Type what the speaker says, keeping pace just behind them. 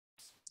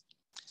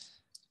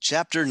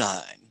Chapter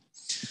 9.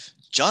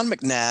 John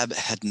McNabb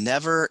had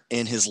never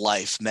in his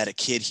life met a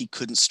kid he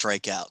couldn't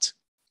strike out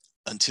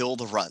until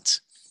the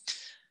runt.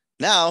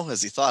 Now,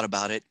 as he thought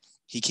about it,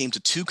 he came to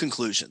two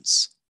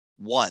conclusions.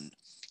 One,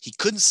 he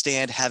couldn't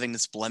stand having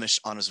this blemish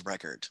on his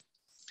record.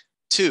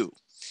 Two,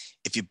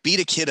 if you beat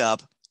a kid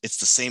up, it's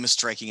the same as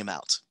striking him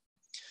out.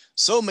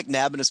 So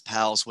McNabb and his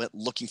pals went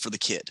looking for the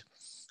kid.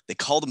 They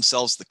called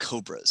themselves the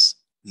Cobras.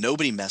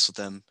 Nobody messed with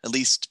them, at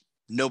least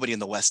nobody in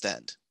the West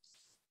End.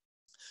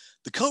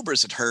 The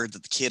Cobras had heard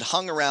that the kid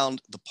hung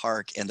around the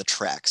park and the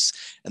tracks,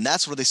 and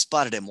that's where they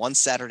spotted him one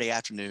Saturday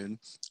afternoon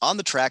on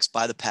the tracks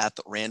by the path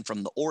that ran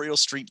from the Oriole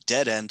Street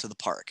dead end to the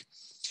park.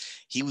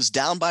 He was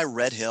down by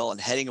Red Hill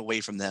and heading away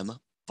from them,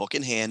 book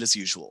in hand as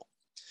usual.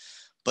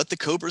 But the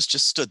Cobras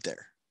just stood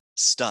there,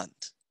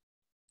 stunned.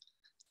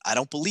 "I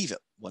don't believe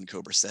it," one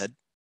Cobra said.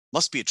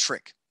 "Must be a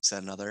trick,"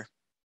 said another.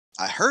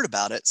 "I heard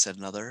about it," said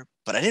another,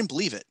 "but I didn't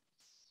believe it."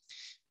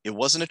 It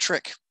wasn't a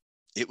trick.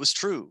 It was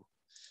true.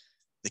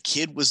 The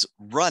kid was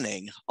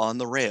running on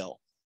the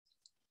rail.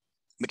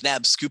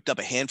 McNabb scooped up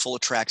a handful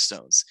of track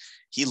stones.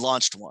 He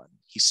launched one.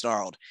 He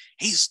snarled,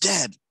 "He's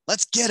dead.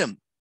 Let's get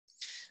him."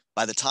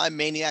 By the time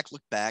Maniac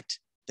looked back,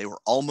 they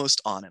were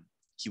almost on him.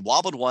 He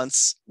wobbled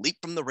once,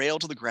 leaped from the rail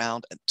to the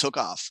ground, and took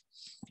off.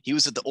 He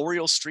was at the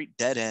Oriole Street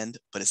dead end,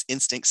 but his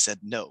instinct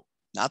said no,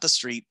 not the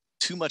street,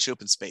 too much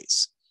open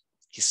space.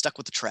 He stuck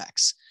with the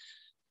tracks.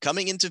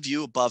 Coming into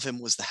view above him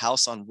was the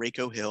house on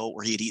Raco Hill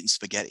where he had eaten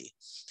spaghetti.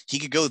 He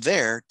could go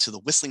there to the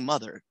Whistling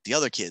Mother, the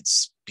other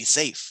kids, be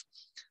safe.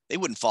 They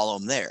wouldn't follow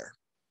him there,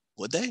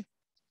 would they?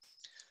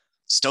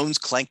 Stones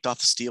clanked off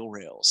the steel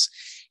rails.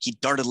 He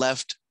darted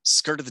left,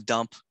 skirted the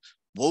dump,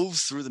 wove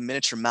through the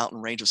miniature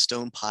mountain range of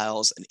stone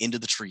piles and into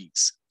the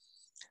trees.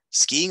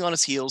 Skiing on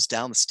his heels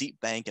down the steep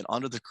bank and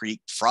onto the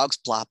creek, frogs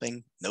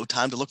plopping, no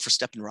time to look for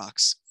stepping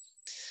rocks.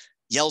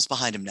 Yells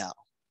behind him now.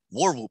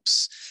 War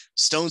whoops,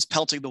 stones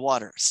pelting the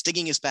water,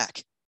 stinging his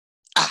back.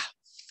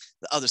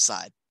 The other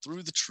side,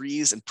 through the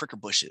trees and pricker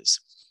bushes,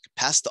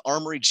 past the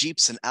armory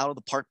jeeps and out of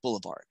the park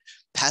boulevard,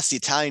 past the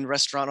Italian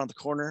restaurant on the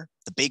corner,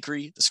 the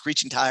bakery, the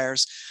screeching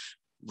tires,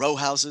 row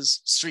houses,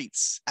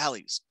 streets,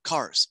 alleys,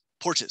 cars,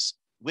 porches,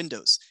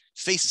 windows,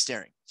 faces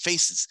staring,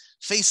 faces.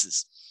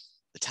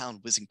 The town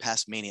whizzing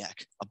past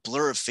Maniac, a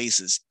blur of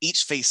faces,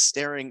 each face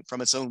staring from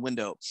its own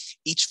window,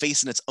 each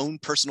face in its own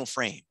personal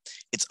frame,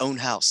 its own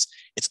house,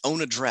 its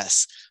own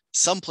address,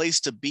 some place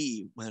to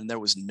be when there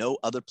was no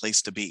other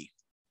place to be.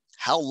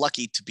 How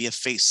lucky to be a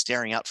face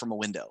staring out from a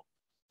window.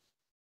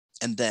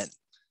 And then,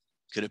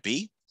 could it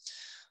be?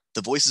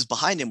 The voices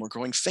behind him were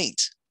growing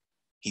faint.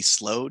 He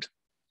slowed,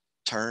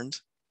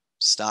 turned,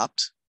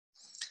 stopped.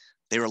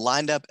 They were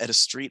lined up at a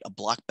street a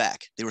block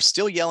back. They were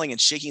still yelling and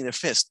shaking their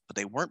fists, but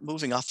they weren't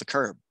moving off the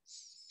curb.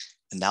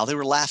 And now they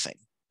were laughing.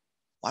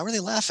 Why were they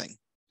laughing?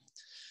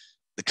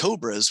 The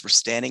Cobras were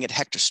standing at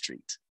Hector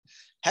Street.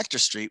 Hector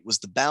Street was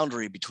the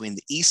boundary between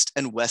the east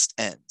and west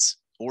ends,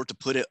 or to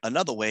put it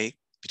another way,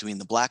 between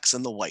the blacks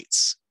and the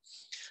whites.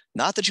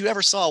 Not that you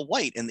ever saw a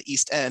white in the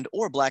east end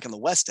or black in the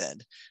west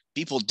end.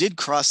 People did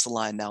cross the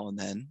line now and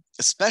then,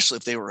 especially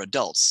if they were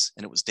adults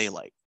and it was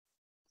daylight.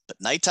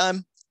 But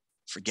nighttime,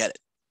 forget it.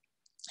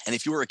 And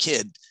if you were a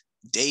kid,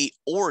 day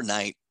or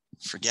night,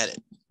 forget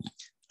it.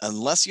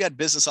 Unless you had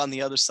business on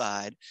the other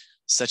side,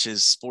 such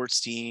as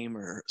sports team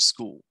or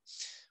school.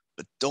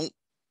 But don't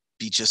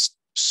be just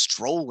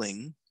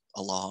strolling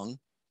along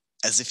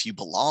as if you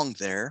belonged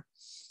there,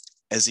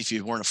 as if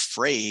you weren't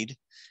afraid,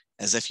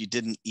 as if you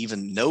didn't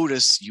even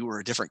notice you were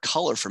a different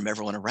color from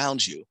everyone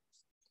around you.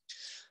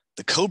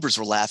 The Cobras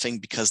were laughing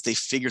because they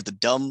figured the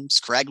dumb,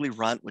 scraggly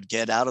runt would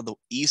get out of the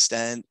East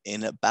End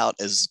in about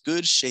as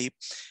good shape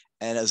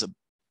and as a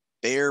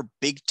bare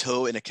big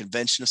toe in a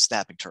convention of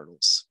snapping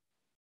turtles.